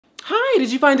Hi,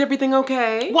 did you find everything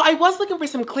okay? Well, I was looking for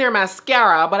some clear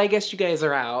mascara, but I guess you guys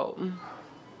are out.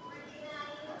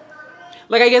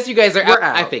 Like, I guess you guys are out.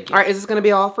 I figured. All right, is this gonna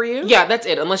be all for you? Yeah, that's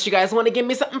it, unless you guys want to give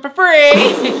me something for free.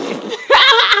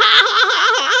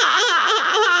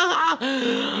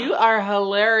 You are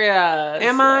hilarious.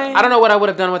 Am I? I don't know what I would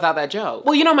have done without that joke.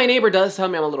 Well, you know, my neighbor does tell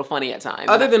me I'm a little funny at times.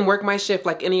 Other than work my shift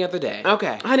like any other day.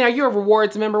 Okay. Honey, are you a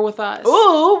rewards member with us?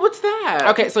 Ooh, what's that?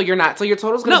 Okay, so you're not. So your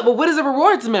total's gonna— No, but what is a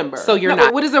rewards member? So you're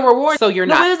not. What is a reward? So you're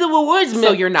not. What is a rewards member?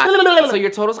 So you're not. So your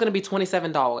total's gonna be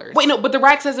 $27. Wait, no, but the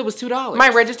rack says it was $2. My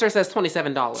register says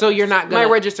 $27. So you're not gonna—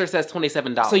 My register says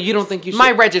 $27. So you don't think you should—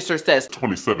 My register says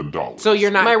 $27. So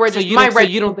you're not— My register— So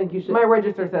you don't think you should— My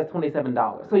register says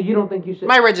 $27. So you don't think you should—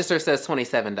 My register says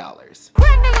 $27.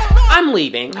 I'm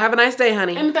leaving. Have a nice day,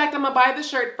 honey. In fact, I'm gonna buy the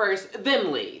shirt first,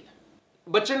 then leave.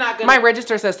 But you're not gonna— My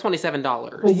register says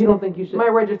 $27. So you don't think you should— My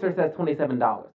register says $27.